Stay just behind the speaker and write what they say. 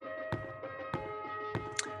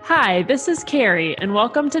Hi, this is Carrie, and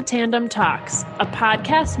welcome to Tandem Talks, a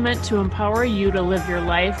podcast meant to empower you to live your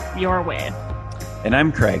life your way. And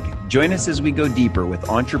I'm Craig. Join us as we go deeper with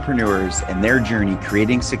entrepreneurs and their journey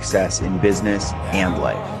creating success in business and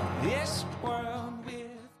life.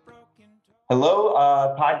 Hello,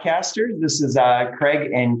 podcasters. This is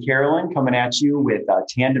Craig and Carolyn coming at you with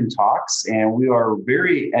Tandem Talks, and we are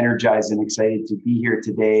very energized and excited to be here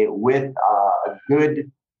today with a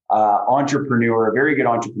good entrepreneur, a very good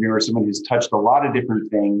entrepreneur, someone who's touched a lot of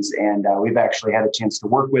different things, and we've actually had a chance to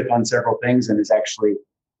work with on several things, and has actually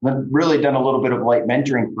really done a little bit of light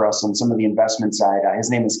mentoring for us on some of the investment side. His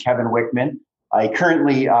name is Kevin Wickman. He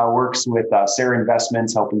currently works with Sarah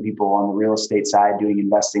Investments, helping people on the real estate side, doing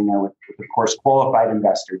investing there with, of course, qualified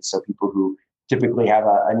investors. So people who typically have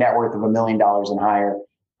a net worth of $1 million and higher.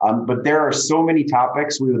 But there are so many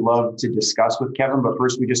topics we would love to discuss with Kevin. But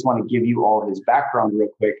first, we just want to give you all his background real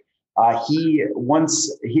quick.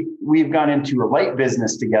 We've gone into a light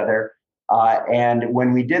business together. And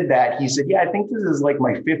when we did that, he said, I think this is like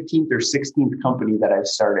my 15th or 16th company that I've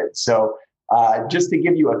started. So just to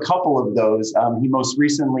give you a couple of those, he most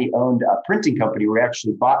recently owned a printing company where he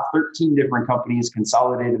actually bought 13 different companies,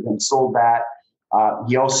 consolidated them, sold that.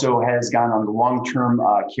 He also has gone on the long-term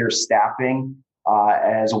care staffing,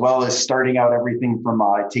 as well as starting out everything from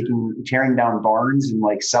tearing down barns and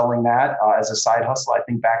like selling that as a side hustle, I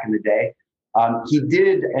think back in the day. He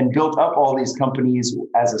did and built up all these companies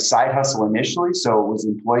as a side hustle initially. So was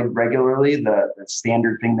employed regularly, the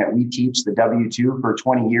standard thing that we teach, the W-2 for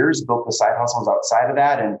 20 years, built the side hustles outside of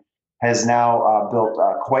that, and has now built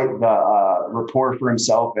quite the rapport for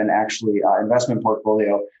himself and actually investment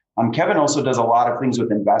portfolio. Kevin also does a lot of things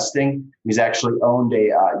with investing. He's actually owned a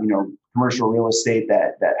commercial real estate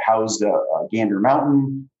that housed Gander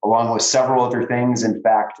Mountain, along with several other things. In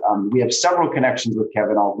fact, we have several connections with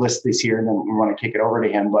Kevin. I'll list this here and then we want to kick it over to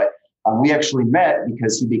him. But we actually met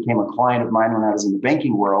because he became a client of mine when I was in the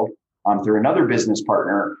banking world through another business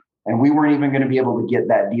partner. And we weren't even going to be able to get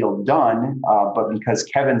that deal done. But because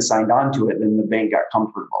Kevin signed on to it, then the bank got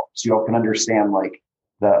comfortable. So you all can understand like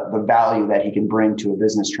the value that he can bring to a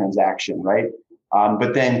business transaction, right?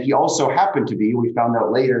 But then he also happened to be, we found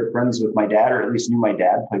out later, friends with my dad, or at least knew my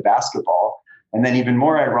dad, play basketball. And then even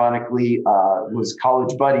more ironically, was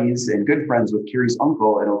college buddies and good friends with Carrie's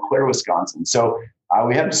uncle in Eau Claire, Wisconsin. So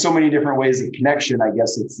we have so many different ways of connection. I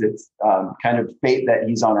guess it's kind of fate that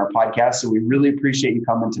he's on our podcast. So we really appreciate you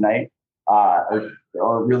coming tonight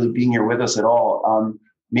or really being here with us at all.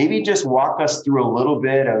 Maybe just walk us through a little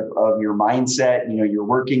bit of your mindset. You know, you're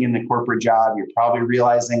working in the corporate job. You're probably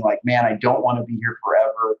realizing like, man, I don't want to be here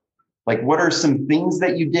forever. Like, what are some things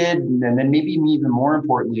that you did? And then maybe even more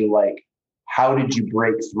importantly, like, how did you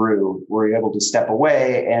break through? Were you able to step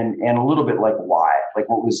away and a little bit like why? Like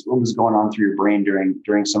what was going on through your brain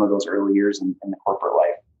during some of those early years in the corporate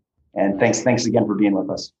life? And thanks again for being with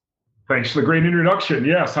us. Thanks for the great introduction.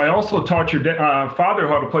 Yes, I also taught your father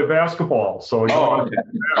how to play basketball. So okay.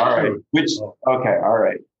 All right.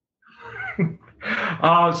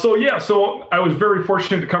 All right. So I was very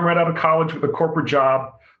fortunate to come right out of college with a corporate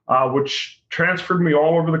job, which transferred me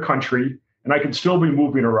all over the country, and I could still be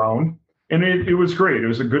moving around. And it was great. It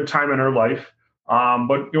was a good time in our life.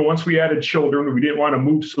 But once we added children, we didn't want to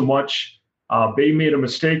move so much. They made a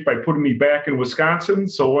mistake by putting me back in Wisconsin.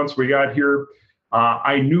 So once we got here,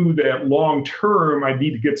 I knew that long term, I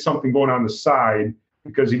need to get something going on the side,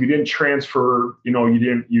 because if you didn't transfer,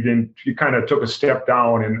 you kind of took a step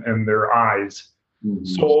down in their eyes. Mm-hmm.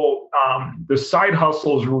 So the side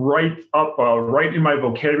hustle is right in my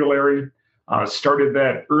vocabulary. Started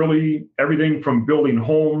that early, everything from building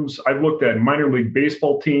homes. I've looked at minor league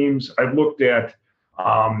baseball teams. I've looked at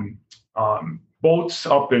boats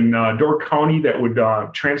up in Door County that would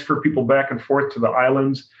transfer people back and forth to the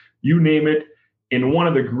islands, you name it. And one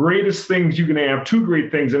of the greatest things you can have, two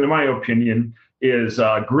great things, in my opinion, is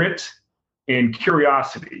grit and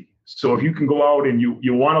curiosity. So if you can go out and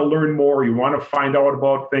you want to learn more, you want to find out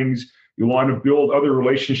about things, you want to build other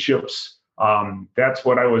relationships, that's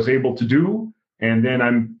what I was able to do. And then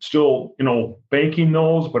I'm still, banking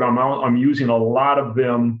those, but I'm using a lot of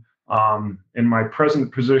them in my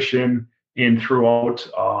present position and throughout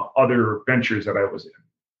other ventures that I was in.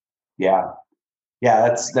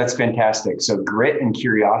 Yeah, that's fantastic. So grit and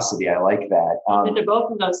curiosity, I like that. Into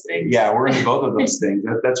both of those things. Yeah, we're into both of those things.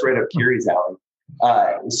 That's right up Carrie's alley.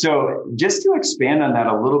 So just to expand on that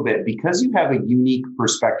a little bit, because you have a unique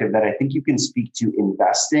perspective that I think you can speak to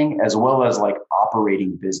investing as well as like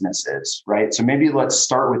operating businesses, right? So maybe let's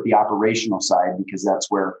start with the operational side, because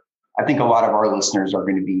that's where I think a lot of our listeners are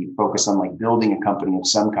going to be focused on, like building a company of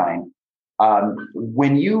some kind.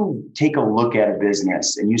 When you take a look at a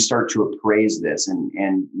business and you start to appraise this, and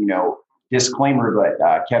disclaimer,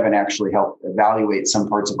 but Kevin actually helped evaluate some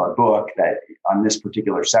parts of our book that on this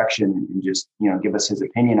particular section and just give us his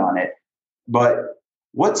opinion on it. But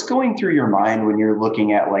what's going through your mind when you're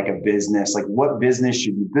looking at like a business? Like, what business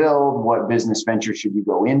should you build? What business venture should you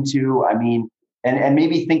go into? I mean, and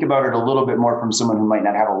maybe think about it a little bit more from someone who might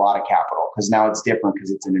not have a lot of capital, because now it's different because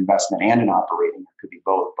it's an investment and an operating. It could be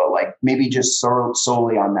both, but like maybe just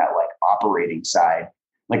solely on that like operating side.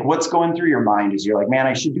 Like, what's going through your mind as you're like, man,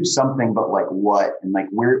 I should do something, but like what? And like,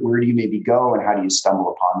 where do you maybe go, and how do you stumble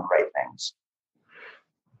upon the right things?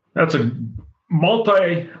 That's a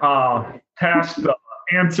multi-task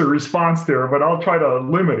answer response there, but I'll try to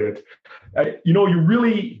limit it.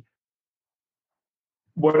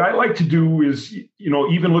 What I like to do is,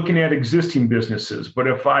 even looking at existing businesses, but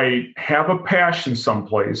if I have a passion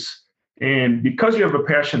someplace, and because you have a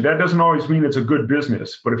passion, that doesn't always mean it's a good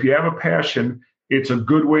business, but if you have a passion, it's a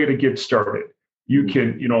good way to get started. You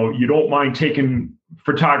can, you don't mind taking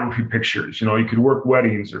photography pictures, you could work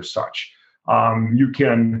weddings or such. You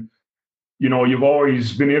can, you've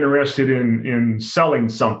always been interested in selling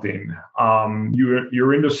something.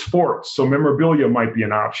 You're into sports, so memorabilia might be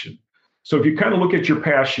an option. So if you kind of look at your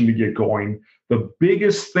passion to get going, the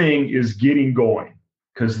biggest thing is getting going,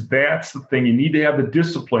 because that's the thing. You need to have the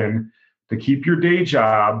discipline to keep your day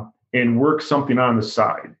job and work something on the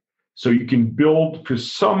side. So you can build to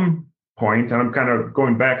some point, and I'm kind of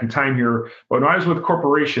going back in time here, but when I was with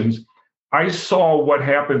corporations, I saw what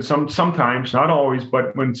happened sometimes, not always,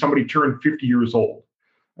 but when somebody turned 50 years old.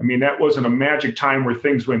 I mean, that wasn't a magic time where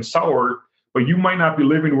things went sour, but you might not be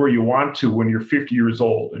living where you want to when you're 50 years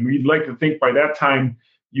old. And we'd like to think by that time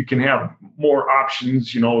you can have more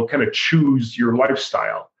options, kind of choose your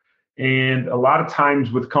lifestyle. And a lot of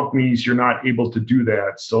times with companies, you're not able to do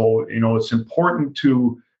that. So, it's important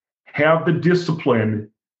to have the discipline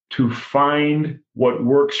to find what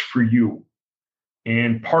works for you.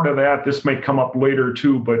 And part of that, this may come up later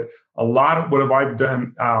too, but a lot of what I've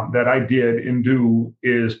done that I did and do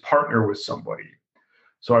is partner with somebody.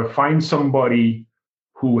 So I find somebody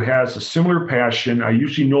who has a similar passion. I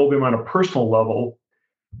usually know them on a personal level.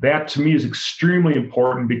 That to me is extremely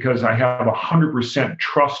important because I have 100%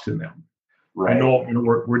 trust in them. Right. I know,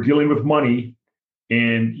 we're dealing with money,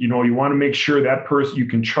 and you want to make sure that person you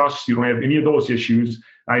can trust. You don't have any of those issues.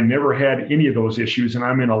 I never had any of those issues, and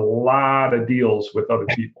I'm in a lot of deals with other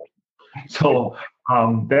people. So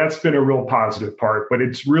that's been a real positive part. But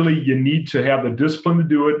it's really, you need to have the discipline to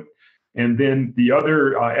do it. And then the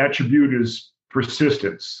other attribute is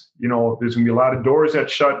persistence. There's going to be a lot of doors that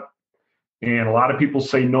shut, and a lot of people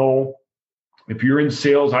say no. If you're in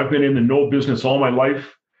sales, I've been in the no business all my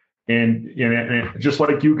life. And just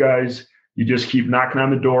like you guys, you just keep knocking on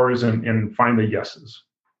the doors and find the yeses.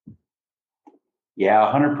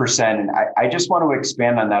 Yeah, 100%. And I just want to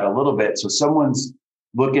expand on that a little bit. So someone's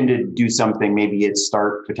looking to do something, maybe it's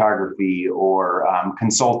start photography or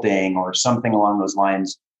consulting or something along those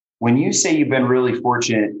lines. When you say you've been really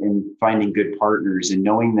fortunate in finding good partners and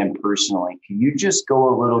knowing them personally, can you just go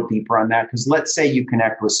a little deeper on that? Because let's say you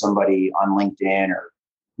connect with somebody on LinkedIn, or,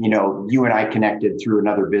 you and I connected through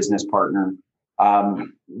another business partner.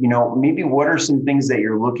 Maybe what are some things that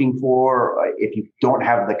you're looking for if you don't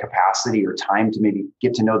have the capacity or time to maybe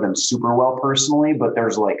get to know them super well personally, but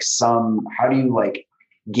there's like how do you like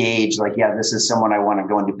gauge like, yeah, this is someone I want to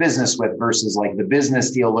go into business with versus like the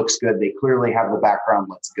business deal looks good. They clearly have the background.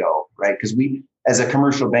 Let's go. Right. Because as a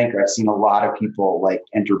commercial banker, I've seen a lot of people like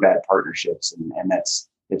enter bad partnerships, and it's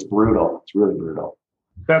brutal. It's really brutal.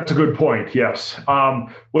 That's a good point. Yes.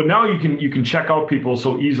 Well, now you can check out people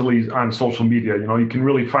so easily on social media. You can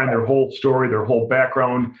really find their whole story, their whole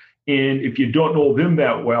background. And if you don't know them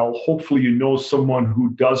that well, hopefully you know someone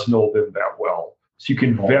who does know them that well, so you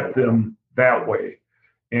can vet them that way.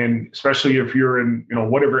 And especially if you're in,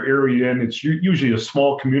 whatever area you're in, it's usually a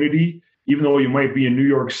small community, even though you might be in New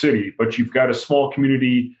York City, but you've got a small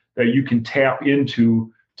community that you can tap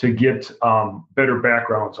into to get better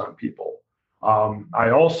backgrounds on people.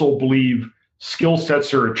 I also believe skill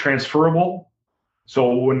sets are transferable.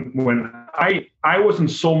 So when I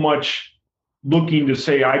wasn't so much looking to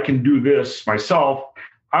say I can do this myself,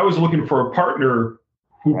 I was looking for a partner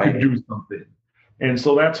who could do something. And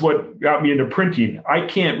so that's what got me into printing. I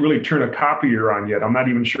can't really turn a copier on yet. I'm not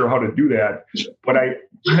even sure how to do that, but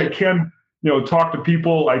I can, talk to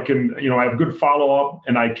people. I can, I have good follow-up,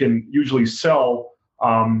 and I can usually sell,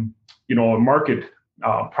 market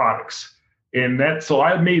products. And so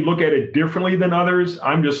I may look at it differently than others.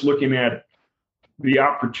 I'm just looking at the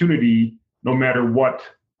opportunity no matter what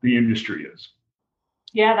the industry is.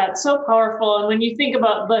 Yeah, that's so powerful. And when you think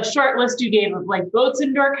about the short list you gave of like boats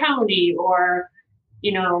in Door County or,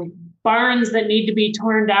 barns that need to be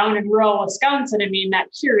torn down in rural Wisconsin, I mean, that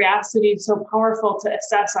curiosity is so powerful to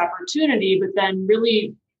assess opportunity, but then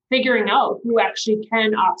really figuring out who actually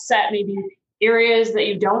can offset maybe areas that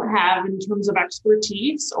you don't have in terms of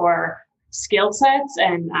expertise or skill sets.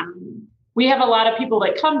 And we have a lot of people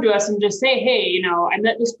that come to us and just say, hey, I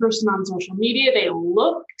met this person on social media. They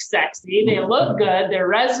look sexy. They look good. Their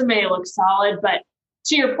resume looks solid. But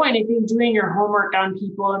to your point, I think doing your homework on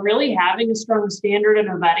people and really having a strong standard and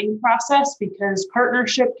a vetting process, because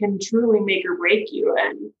partnership can truly make or break you.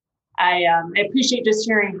 And I appreciate just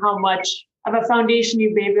hearing how much of a foundation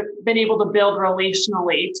you've been able to build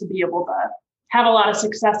relationally to be able to have a lot of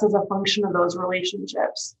success as a function of those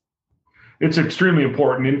relationships. It's extremely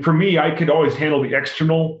important. And for me, I could always handle the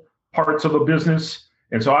external parts of a business.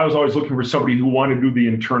 And so I was always looking for somebody who wanted to do the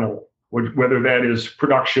internal, whether that is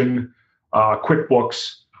production,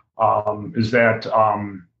 QuickBooks, is that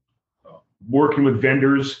working with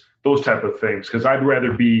vendors, those type of things. Because I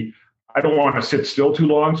don't want to sit still too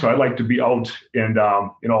long. So I like to be out and,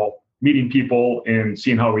 meeting people and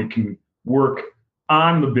seeing how we can work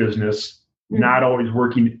on the business, not always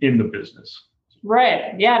working in the business.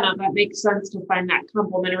 Right. Yeah, no, that makes sense to find that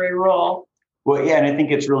complementary role. Well, yeah, and I think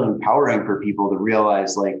it's really empowering for people to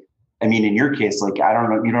realize, in your case, I don't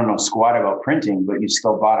know, you don't know squat about printing, but you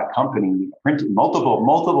still bought a company, printing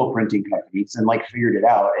multiple printing companies, and figured it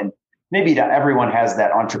out. And maybe not everyone has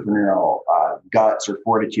that entrepreneurial guts or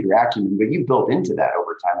fortitude or acumen, but you built into that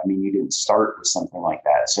over time. You didn't start with something like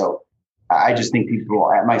that. So I just think people,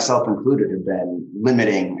 myself included, have been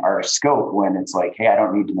limiting our scope when it's like, hey, I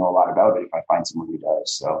don't need to know a lot about it if I find someone who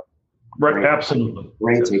does. So, right, absolutely.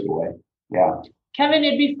 Great takeaway. Yeah. Kevin,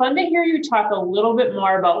 it'd be fun to hear you talk a little bit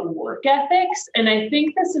more about work ethics. And I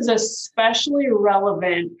think this is especially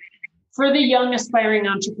relevant for the young aspiring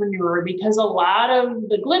entrepreneur, because a lot of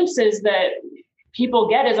the glimpses that people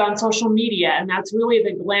get is on social media, and that's really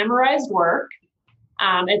the glamorized work.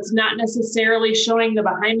 It's not necessarily showing the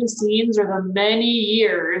behind the scenes or the many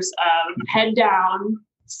years of head down,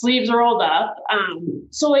 sleeves rolled up.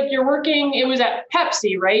 So you're working, it was at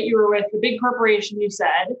Pepsi, right? You were with the big corporation, you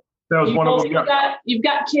said. That was one of them. Yeah. You've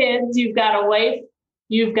got kids, you've got a wife,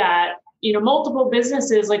 you've got, multiple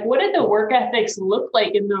businesses. What did the work ethics look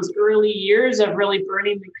like in those early years of really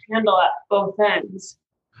burning the candle at both ends?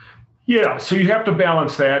 Yeah. So you have to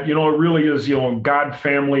balance that. It really is, God,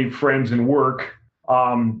 family, friends, and work.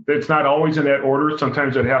 It's not always in that order.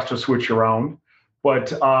 Sometimes it has to switch around. But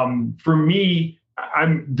for me,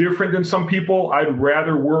 I'm different than some people. I'd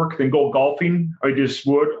rather work than go golfing. I just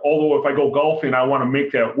would. Although if I go golfing, I want to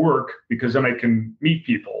make that work because then I can meet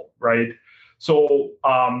people, right? So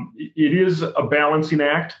it is a balancing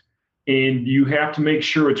act, and you have to make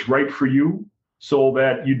sure it's right for you so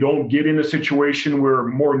that you don't get in a situation where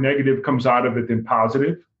more negative comes out of it than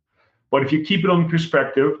positive. But if you keep it on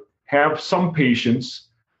perspective, have some patience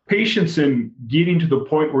in getting to the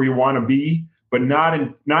point where you want to be, but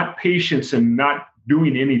not patience in not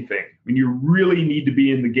doing anything. You really need to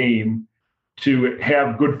be in the game to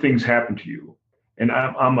have good things happen to you. And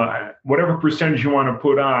whatever percentage you want to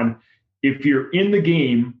put on, if you're in the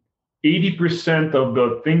game, 80% of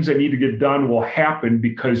the things that need to get done will happen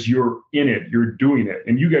because you're in it, you're doing it.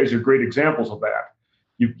 And you guys are great examples of that.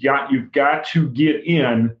 You've got to get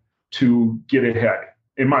in to get ahead,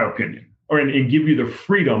 in my opinion, and give you the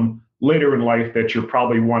freedom later in life that you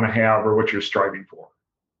probably want to have or what you're striving for.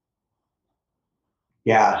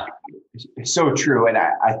 Yeah, it's so true. And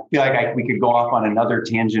I feel like we could go off on another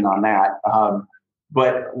tangent on that.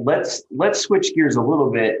 But let's switch gears a little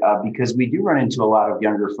bit because we do run into a lot of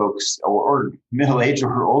younger folks or middle-aged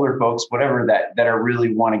or older folks, whatever, that are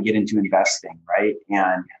really want to get into investing, right?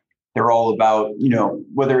 And they're all about,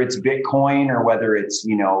 whether it's Bitcoin or whether it's,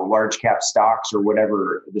 large cap stocks or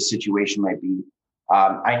whatever the situation might be.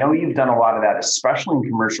 I know you've done a lot of that, especially in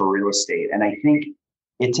commercial real estate. And I think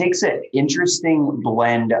it takes an interesting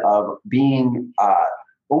blend of being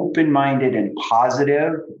open-minded and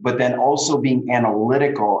positive, but then also being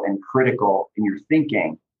analytical and critical in your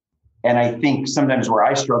thinking. And I think sometimes where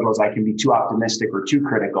I struggle is I can be too optimistic or too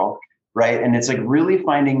critical, right? And it's really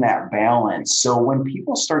finding that balance. So when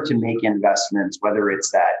people start to make investments, whether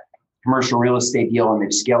it's that commercial real estate deal and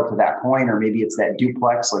they've scaled to that point, or maybe it's that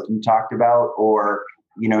duplex like you talked about, or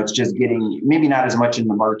it's just getting maybe not as much in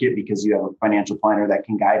the market because you have a financial planner that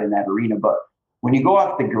can guide in that arena. But when you go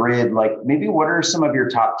off the grid, maybe what are some of your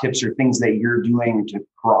top tips or things that you're doing to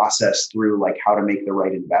process through how to make the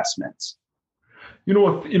right investments? In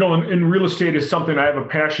real estate is something I have a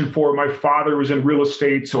passion for. My father was in real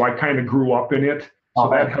estate, so I kind of grew up in it. So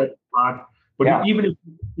that helps a lot. But even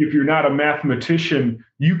if you're not a mathematician,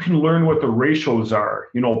 you can learn what the ratios are.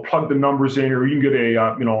 Plug the numbers in, or you can get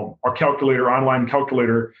a calculator, online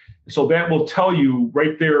calculator. So that will tell you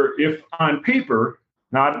right there, if on paper,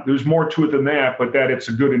 there's more to it than that, but that it's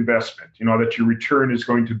a good investment. That your return is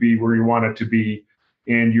going to be where you want it to be,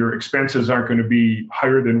 and your expenses aren't going to be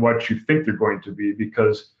higher than what you think they're going to be,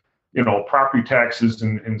 because property taxes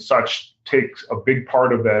and such takes a big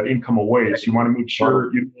part of that income away. So you want to make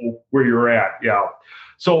sure you know where you're at. Yeah.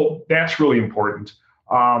 So that's really important.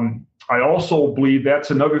 I also believe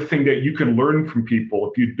that's another thing that you can learn from people.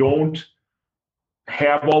 If you don't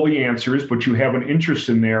have all the answers, but you have an interest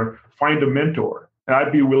in there, find a mentor. And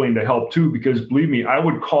I'd be willing to help too, because believe me, I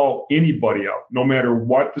would call anybody up, no matter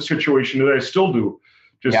what the situation is. I still do.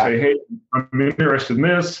 Just say, hey, I'm interested in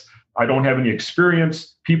this. I don't have any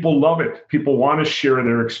experience. People love it. People want to share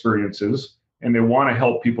their experiences, and they want to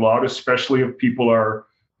help people out, especially if people are,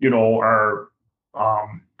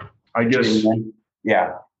 I guess.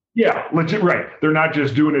 Yeah, legit, right. They're not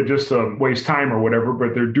just doing it just to waste time or whatever,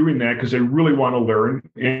 but they're doing that because they really want to learn,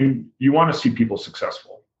 and you want to see people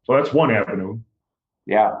successful. So that's one avenue.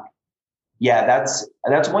 Yeah.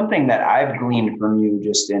 That's one thing that I've gleaned from you,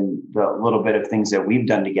 just in the little bit of things that we've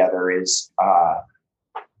done together, is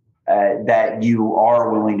that you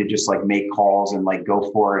are willing to just like make calls and like go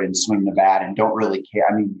for it and swing the bat and don't really care.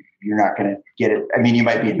 I mean, you're not going to get it. I mean, you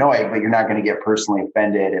might be annoyed, but you're not going to get personally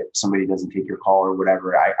offended if somebody doesn't take your call or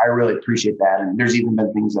whatever. I really appreciate that. And there's even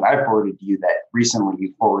been things that I forwarded to you that recently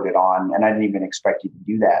you forwarded on, and I didn't even expect you to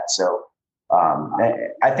do that. So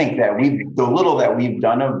I think that the little that we've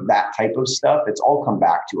done of that type of stuff, it's all come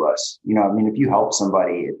back to us. If you help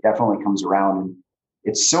somebody, it definitely comes around. And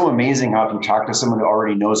it's so amazing how if you talk to someone who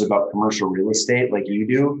already knows about commercial real estate like you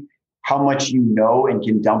do, how much you know and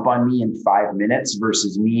can dump on me in 5 minutes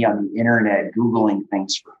versus me on the internet Googling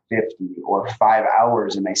things for 50 or 5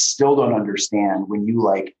 hours. And I still don't understand when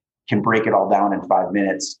you can break it all down in 5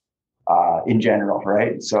 minutes in general,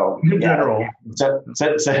 right? So in general,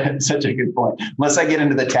 such a good point. Unless I get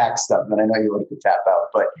into the tax stuff, then I know you like to tap out.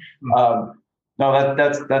 But no,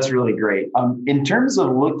 that's really great. In terms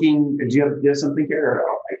of looking, do you have something here?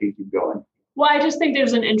 Or I can keep going. Well, I just think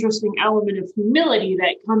there's an interesting element of humility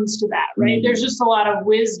that comes to that, right? Mm-hmm. There's just a lot of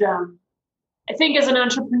wisdom. I think as an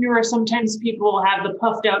entrepreneur, sometimes people have the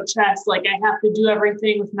puffed out chest, like I have to do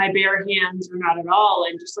everything with my bare hands or not at all.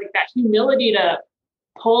 And just like that humility to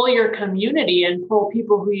pull your community and pull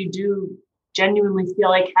people who you do genuinely feel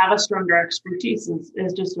like have a stronger expertise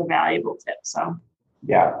is just a valuable tip. So.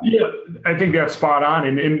 Yeah, I think that's spot on,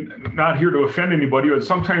 and not here to offend anybody, but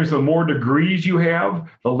sometimes the more degrees you have,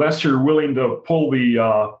 the less you're willing to pull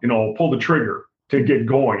the trigger to get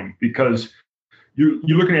going, because you're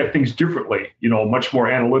looking at things differently, much more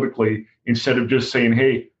analytically, instead of just saying,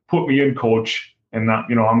 hey, put me in, coach, and not,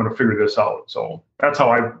 I'm going to figure this out. So that's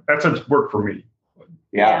it's worked for me.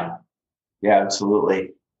 Yeah,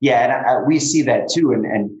 absolutely. Yeah, and we see that too,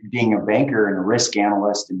 and being a banker and a risk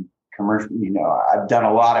analyst and commercial, I've done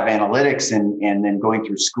a lot of analytics and then going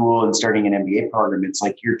through school and starting an MBA program. It's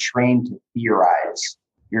like you're trained to theorize.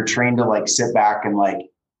 You're trained to sit back and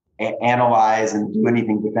analyze and do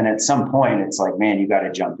anything. But then at some point, it's like, man, you got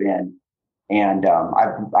to jump in. And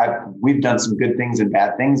we've done some good things and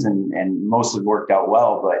bad things, and mostly worked out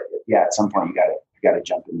well. But yeah, at some point, you got to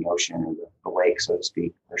jump in the ocean or the lake, so to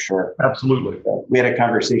speak, for sure. Absolutely. We had a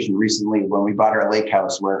conversation recently when we bought our lake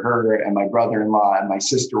house where her and my brother-in-law and my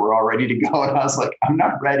sister were all ready to go. And I was like, I'm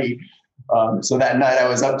not ready. So that night I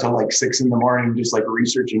was up till 6 a.m, just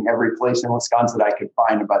researching every place in Wisconsin I could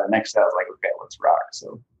find. And by the next day I was like, okay, let's rock.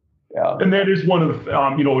 So, yeah. And that is one of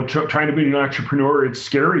the, trying to be an entrepreneur, it's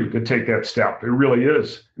scary to take that step. It really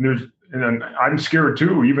is. And I'm scared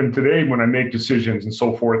too, even today when I make decisions and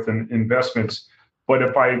so forth and investments. But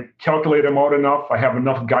if I calculate them out enough, I have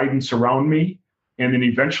enough guidance around me, and then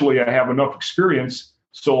eventually I have enough experience.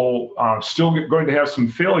 So still going to have some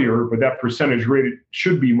failure, but that percentage rate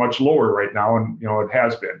should be much lower right now. And, it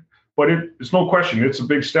has been. But it's no question, it's a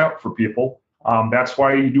big step for people. That's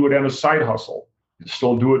why you do it as a side hustle. You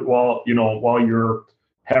still do it while you're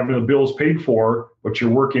having the bills paid for, but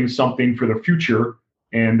you're working something for the future.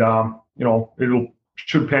 And,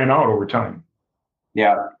 should pan out over time.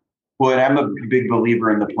 Yeah. Well, and I'm a big believer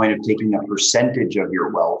in the point of taking a percentage of your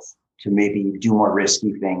wealth to maybe do more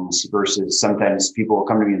risky things versus sometimes people will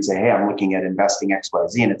come to me and say, hey, I'm looking at investing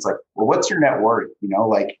XYZ. And it's like, well, what's your net worth?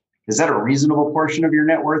 Is that a reasonable portion of your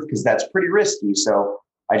net worth? Because that's pretty risky. So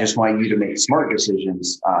I just want you to make smart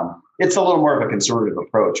decisions. It's a little more of a conservative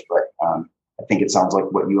approach, but I think it sounds like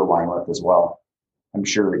what you align with as well. I'm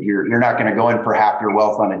sure you're not going to go in for half your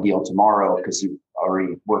wealth on a deal tomorrow because you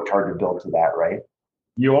already worked hard to build to that, right?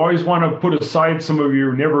 You always want to put aside some of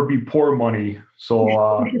your never be poor money. So,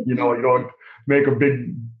 you don't make a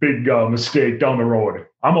big mistake down the road.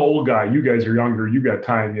 I'm an old guy. You guys are younger. You got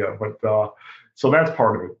time yet. But so that's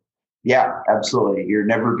part of it. Yeah, absolutely. You're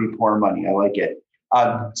never be poor money. I like it.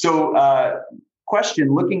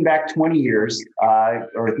 Question, looking back 20 years,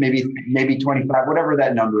 or maybe 25, whatever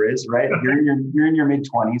that number is, right? You're in your mid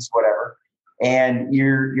 20s, whatever. And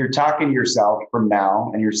you're talking to yourself from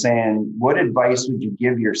now and you're saying, what advice would you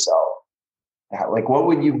give yourself? Like, what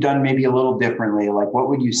would you've done maybe a little differently? Like, what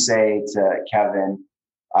would you say to Kevin?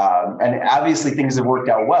 And obviously things have worked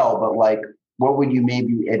out well, but like, what would you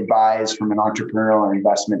maybe advise from an entrepreneurial or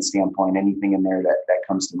investment standpoint? Anything in there that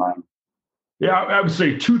comes to mind? Yeah, I would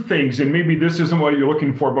say two things, and maybe this isn't what you're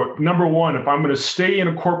looking for, but number one, if I'm going to stay in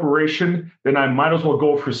a corporation, then I might as well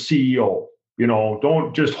go for CEO.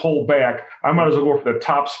 Don't just hold back. I might as well go for the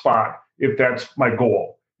top spot if that's my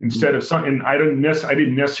goal. Instead of something, I didn't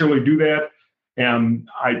necessarily do that, and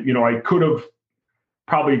I could have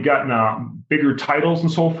probably gotten bigger titles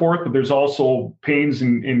and so forth, but there's also pains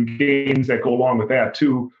and gains that go along with that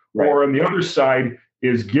too. Right. Or on the other side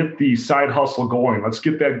is get the side hustle going. Let's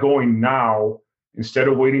get that going now instead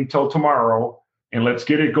of waiting till tomorrow, and let's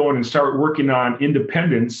get it going and start working on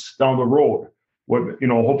independence down the road.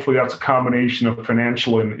 Hopefully that's a combination of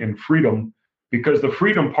financial and freedom, because the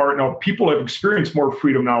freedom part, now people have experienced more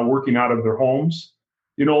freedom now working out of their homes.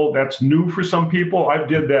 That's new for some people. I've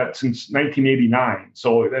did that since 1989.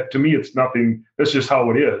 So that, to me, it's nothing. That's just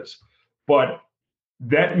how it is. But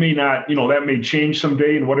that may not, that may change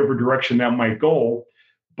someday in whatever direction that might go.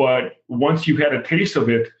 But once you've had a taste of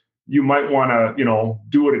it, you might want to,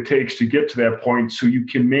 do what it takes to get to that point so you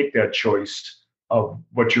can make that choice of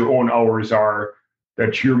what your own hours are,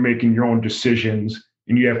 that you're making your own decisions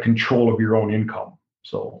and you have control of your own income.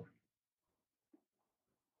 So.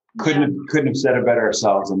 Couldn't have said it better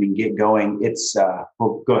ourselves. I mean, get going. It's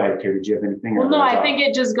well, go ahead, Carrie. Do you have anything? Well, no, I think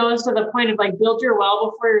it just goes to the point of like build your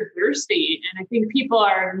well before you're thirsty. And I think people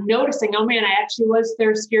are noticing, oh man, I actually was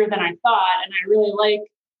thirstier than I thought. And I really like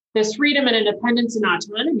this freedom and independence and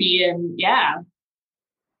autonomy. And yeah,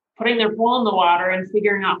 putting their toe in the water and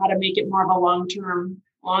figuring out how to make it more of a long-term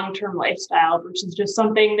lifestyle versus just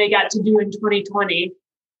something they got to do in 2020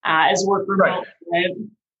 as work remote. Right?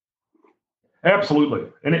 Absolutely.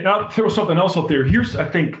 And I'll throw something else out there.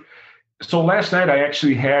 So last night I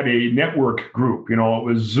actually had a network group, it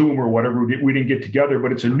was Zoom or whatever. We didn't get together,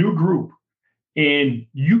 but it's a new group. And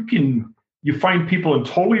you find people in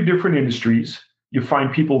totally different industries. You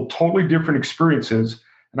find people totally different experiences.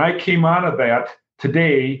 And I came out of that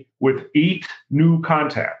today with 8 new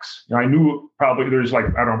contacts. I knew probably there's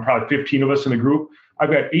probably 15 of us in the group.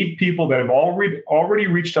 I've got 8 people that I've already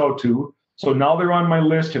reached out to. So now they're on my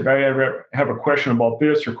list if I ever have a question about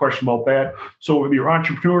this or question about that. So if you're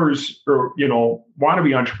entrepreneurs or, want to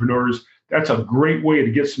be entrepreneurs, that's a great way to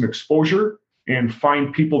get some exposure and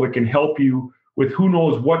find people that can help you with who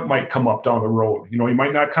knows what might come up down the road. You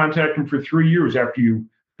might not contact them for 3 years after you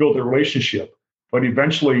build a relationship, but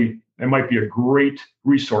eventually it might be a great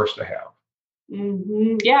resource to have.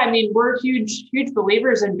 Mm-hmm. Yeah, I mean, we're huge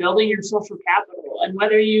believers in building your social capital, and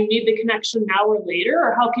whether you need the connection now or later,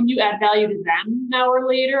 or how can you add value to them now or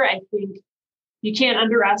later, I think you can't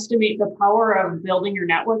underestimate the power of building your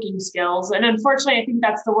networking skills. And unfortunately, I think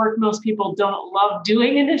that's the work most people don't love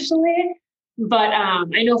doing initially. But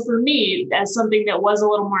I know for me, as something that was a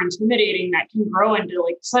little more intimidating, that can grow into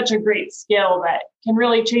like such a great skill that can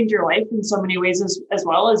really change your life in so many ways, as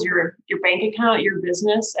well as your bank account, your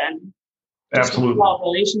business, and absolutely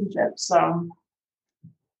relationships. So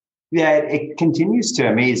yeah, it continues to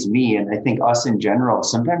amaze me, and I think us in general,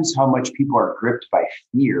 sometimes how much people are gripped by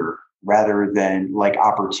fear rather than like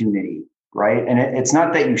opportunity, right? And it's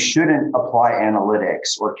not that you shouldn't apply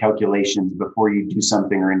analytics or calculations before you do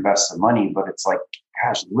something or invest some money, but it's like,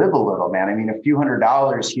 gosh, live a little, man. I mean, a few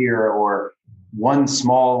 $100s here, or one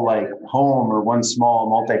small like home or one small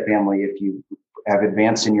multifamily, if you have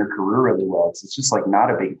advanced in your career really well, it's just like not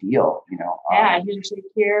a big deal, Yeah, handshake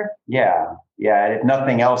here. Yeah. If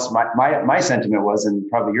nothing else, my sentiment was, and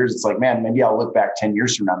probably yours, it's like, man, maybe I'll look back 10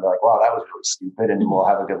 years from now and be like, wow, that was really stupid, and we'll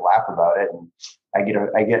have a good laugh about it. And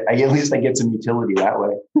at least I get some utility that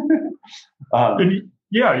way. And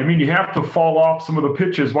yeah, I mean, you have to fall off some of the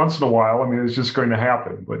pitches once in a while. I mean, it's just going to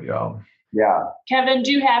happen. But yeah. Kevin,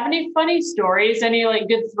 do you have any funny stories? Any like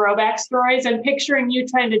good throwback stories? I'm picturing you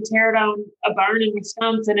trying to tear down a barn in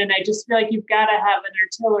Wisconsin, and I just feel like you've got to have an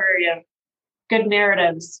artillery of good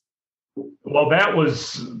narratives. Well, that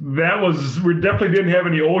was we definitely didn't have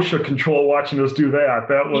any OSHA control watching us do that.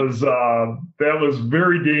 That was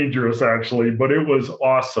very dangerous actually, but it was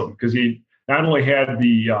awesome because he not only had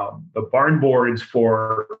the barn boards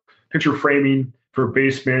for picture framing for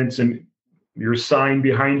basements and your sign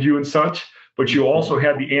behind you and such, but you also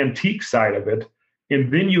had the antique side of it.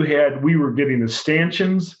 And then we were getting the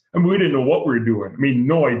stanchions. I mean, we didn't know what we were doing. I mean,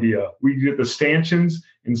 no idea. We get the stanchions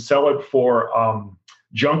and sell it for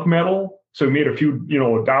junk metal. So we made a few,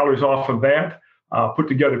 dollars off of that, put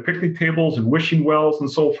together picnic tables and wishing wells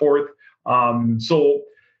and so forth.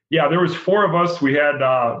 There was 4 of us. We had,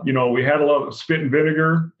 we had a lot of spit and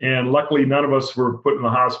vinegar, and luckily none of us were put in the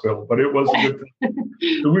hospital, but it was a good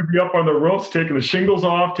thing. So we'd be up on the roofs, taking the shingles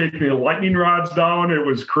off, taking the lightning rods down. It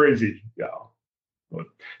was crazy. Yeah. But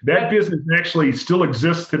that business actually still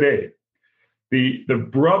exists today. The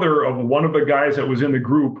brother of one of the guys that was in the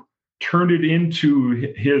group turned it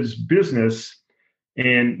into his business,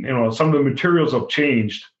 and some of the materials have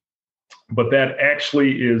changed, but that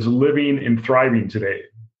actually is living and thriving today.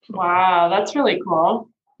 So, wow, that's really cool.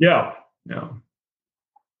 Yeah.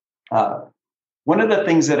 One of the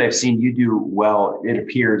things that I've seen you do well, it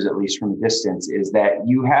appears at least from a distance, is that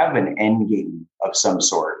you have an end game of some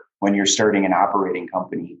sort when you're starting an operating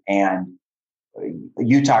company. And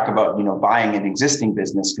you talk about, buying an existing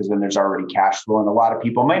business because then there's already cash flow, and a lot of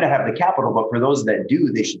people might not have the capital, but for those that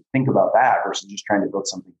do, they should think about that versus just trying to build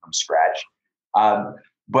something from scratch.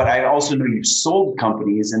 But I also know you've sold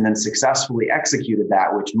companies and then successfully executed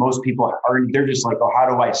that, which most people they're just like, oh, how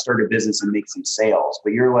do I start a business and make some sales?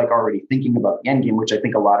 But you're like already thinking about the end game, which I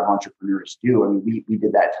think a lot of entrepreneurs do. I mean, we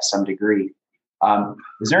did that to some degree.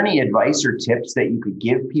 Is there any advice or tips that you could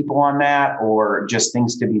give people on that, or just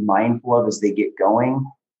things to be mindful of as they get going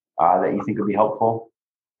that you think would be helpful?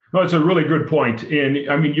 No, it's a really good point. And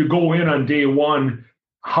I mean, you go in on day one,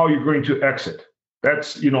 how you're going to exit.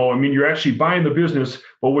 That's, you're actually buying the business,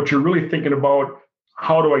 but what you're really thinking about,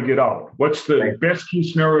 how do I get out? What's the best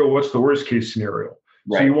case scenario? What's the worst case scenario?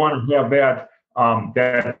 Right. So you want to have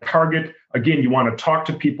that target. Again, you want to talk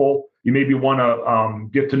to people. You maybe want to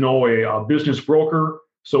get to know a business broker.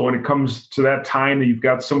 So when it comes to that time that you've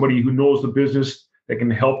got somebody who knows the business that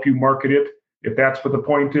can help you market it, if that's what the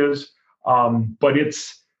point is. But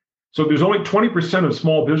so there's only 20% of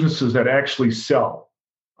small businesses that actually sell.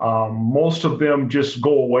 Most of them just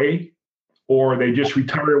go away, or they just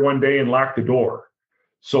retire one day and lock the door.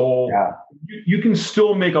 So you can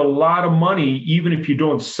still make a lot of money even if you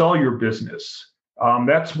don't sell your business.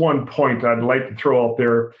 That's one point I'd like to throw out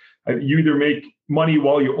there. You either make money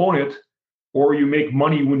while you own it, or you make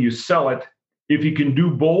money when you sell it. If you can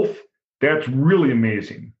do both, that's really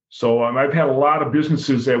amazing. So I've had a lot of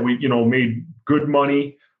businesses that we, made good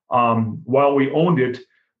money while we owned it,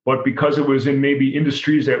 but because it was in maybe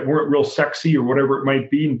industries that weren't real sexy or whatever it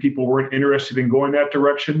might be, and people weren't interested in going that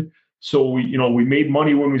direction. So we made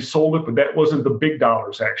money when we sold it, but that wasn't the big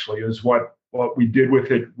dollars actually, is what we did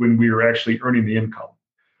with it when we were actually earning the income.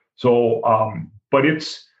 So, but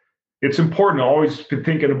it's important to always be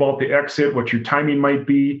thinking about the exit, what your timing might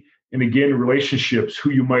be. And again, relationships, who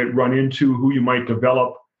you might run into, who you might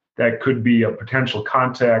develop that could be a potential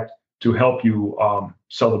contact to help you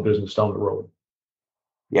sell the business down the road.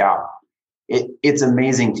 Yeah. It's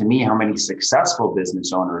amazing to me how many successful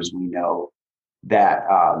business owners we know that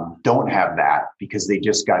don't have that because they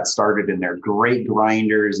just got started and they're great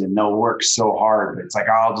grinders and they'll work so hard. But it's like,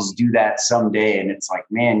 I'll just do that someday. And it's like,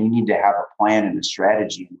 man, you need to have a plan and a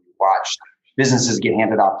strategy. And watch businesses get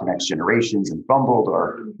handed off to next generations and fumbled,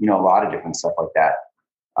 or, a lot of different stuff like that.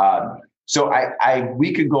 So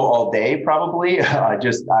we could go all day probably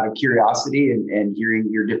just out of curiosity and hearing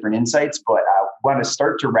your different insights, but I want to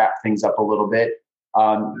start to wrap things up a little bit.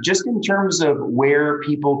 Just in terms of where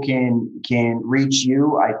people can reach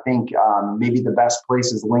you, I think maybe the best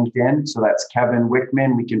place is LinkedIn. So that's Kevin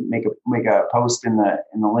Wichmann. We can make a post in the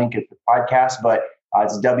link at the podcast, but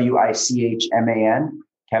it's Wichman.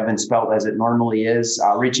 Kevin spelled as it normally is.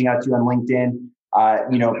 Reaching out to you on LinkedIn.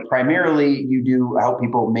 Primarily you do help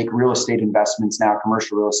people make real estate investments now,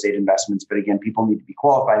 commercial real estate investments. But again, people need to be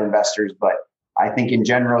qualified investors. But I think in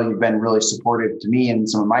general, you've been really supportive to me in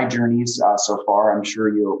some of my journeys so far. I'm sure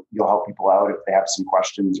you'll help people out if they have some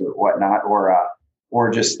questions or whatnot,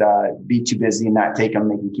 or just be too busy and not take them.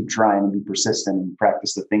 They can keep trying and be persistent and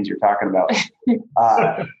practice the things you're talking about.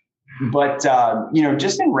 But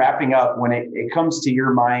just in wrapping up, when it comes to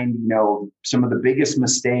your mind, some of the biggest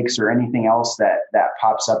mistakes or anything else that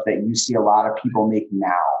pops up that you see a lot of people make now,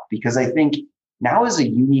 because I think now is a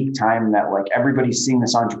unique time that like everybody's seeing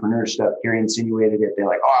this entrepreneur stuff. Gary insinuated it. They're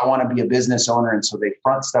like, oh, I want to be a business owner. And so they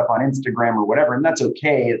front stuff on Instagram or whatever. And that's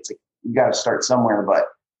okay. It's like, you got to start somewhere, but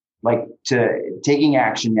like to taking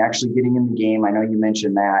action, actually getting in the game. I know you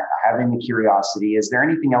mentioned that, having the curiosity. Is there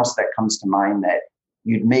anything else that comes to mind that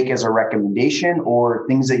you'd make as a recommendation, or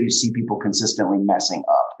things that you see people consistently messing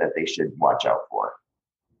up that they should watch out for?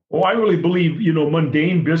 Well, I really believe,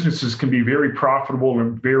 mundane businesses can be very profitable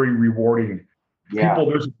and very rewarding. Yeah.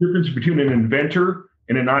 There's a difference between an inventor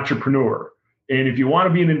and an entrepreneur. And if you want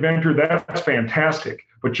to be an inventor, that's fantastic.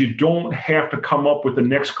 But you don't have to come up with the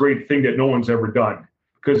next great thing that no one's ever done.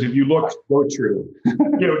 Because if you look, so true.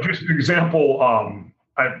 Just an example,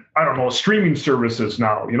 I don't know, streaming services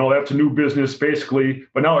now, that's a new business basically,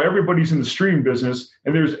 but now everybody's in the streaming business,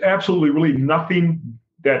 and there's absolutely really nothing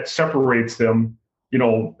that separates them, in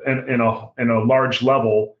a large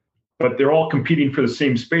level, but they're all competing for the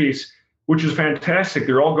same space, which is fantastic.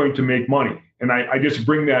 They're all going to make money. And I just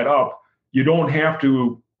bring that up. You don't have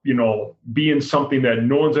to, be in something that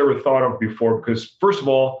no one's ever thought of before, because first of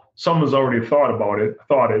all, someone's already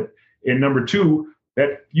thought it. And number two,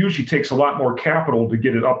 that usually takes a lot more capital to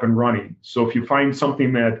get it up and running. So if you find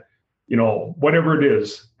something that, whatever it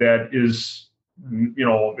is, that is,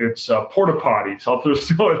 it's porta potties. I'll just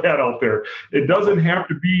throw that out there. It doesn't have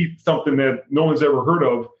to be something that no one's ever heard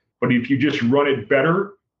of, but if you just run it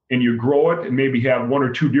better and you grow it and maybe have one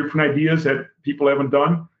or two different ideas that people haven't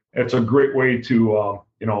done, it's a great way to,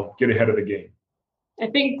 get ahead of the game. I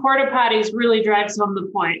think porta potties really drives home the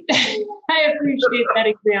point. I appreciate that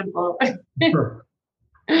example. Sure.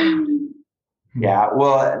 Yeah.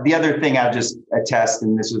 Well, the other thing I'll just attest,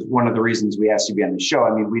 and this is one of the reasons we asked you to be on the show.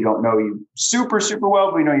 I mean, we don't know you super, super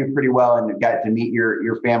well, but we know you pretty well, and got to meet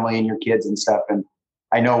your family and your kids and stuff. And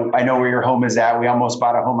I know where your home is at. We almost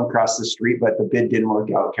bought a home across the street, but the bid didn't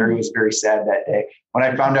work out. Carrie was very sad that day. When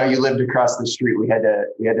I found out you lived across the street, we had to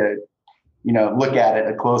look at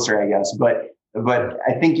it closer, I guess. But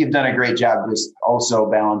I think you've done a great job just also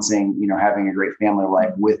balancing, having a great family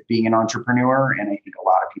life with being an entrepreneur. And I think a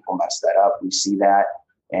lot of people mess that up. We see that.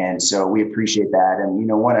 And so we appreciate that. And,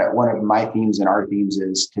 one of my themes and our themes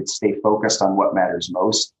is to stay focused on what matters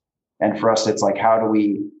most. And for us, it's like, how do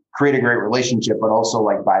we create a great relationship, but also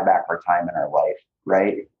like buy back our time in our life,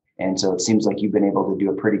 right? And so it seems like you've been able to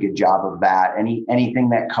do a pretty good job of that. Anything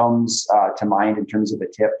that comes to mind in terms of a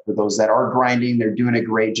tip for those that are grinding, they're doing a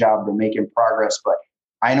great job, they're making progress. But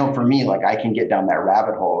I know for me, like I can get down that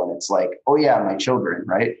rabbit hole and it's like, oh yeah, my children,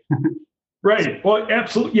 right? Right. Well,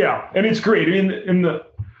 absolutely. Yeah. And it's great. I mean, and the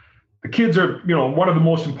kids are, one of the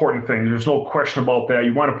most important things. There's no question about that.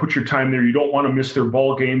 You want to put your time there. You don't want to miss their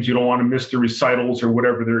ball games. You don't want to miss their recitals or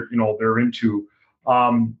whatever they're into.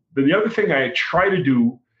 But the other thing I try to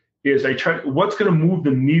do is what's going to move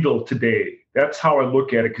the needle today. That's how I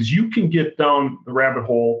look at it, because you can get down the rabbit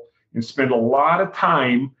hole and spend a lot of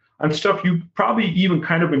time on stuff you probably even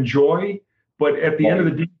kind of enjoy. But at the end of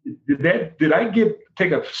the day, did I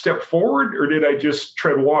take a step forward, or did I just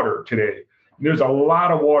tread water today? And there's a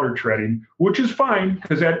lot of water treading, which is fine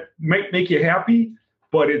because that might make you happy,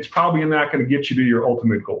 but it's probably not going to get you to your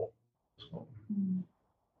ultimate goal. So.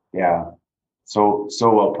 Yeah. So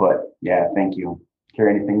well put. Yeah. Thank you.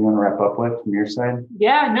 Carrie, anything you want to wrap up with from your side?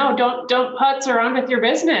 Yeah, no, don't putz around with your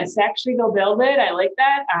business. Actually go build it. I like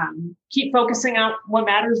that. Keep focusing on what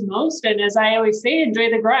matters most. And as I always say, enjoy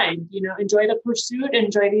the grind, enjoy the pursuit,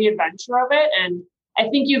 enjoy the adventure of it. And I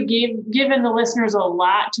think you've given the listeners a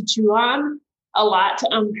lot to chew on, a lot to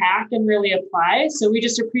unpack and really apply. So we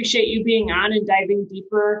just appreciate you being on and diving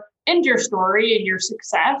deeper into your story and your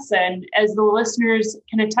success. And as the listeners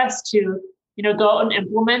can attest to, go out and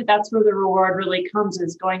implement. That's where the reward really comes,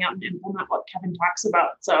 is going out and implement what Kevin talks about.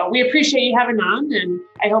 So we appreciate you having on, and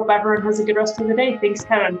I hope everyone has a good rest of the day. Thanks,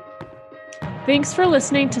 Kevin. Thanks for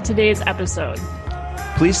listening to today's episode.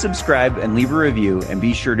 Please subscribe and leave a review, and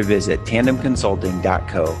be sure to visit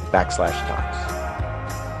tandemconsulting.co/talks.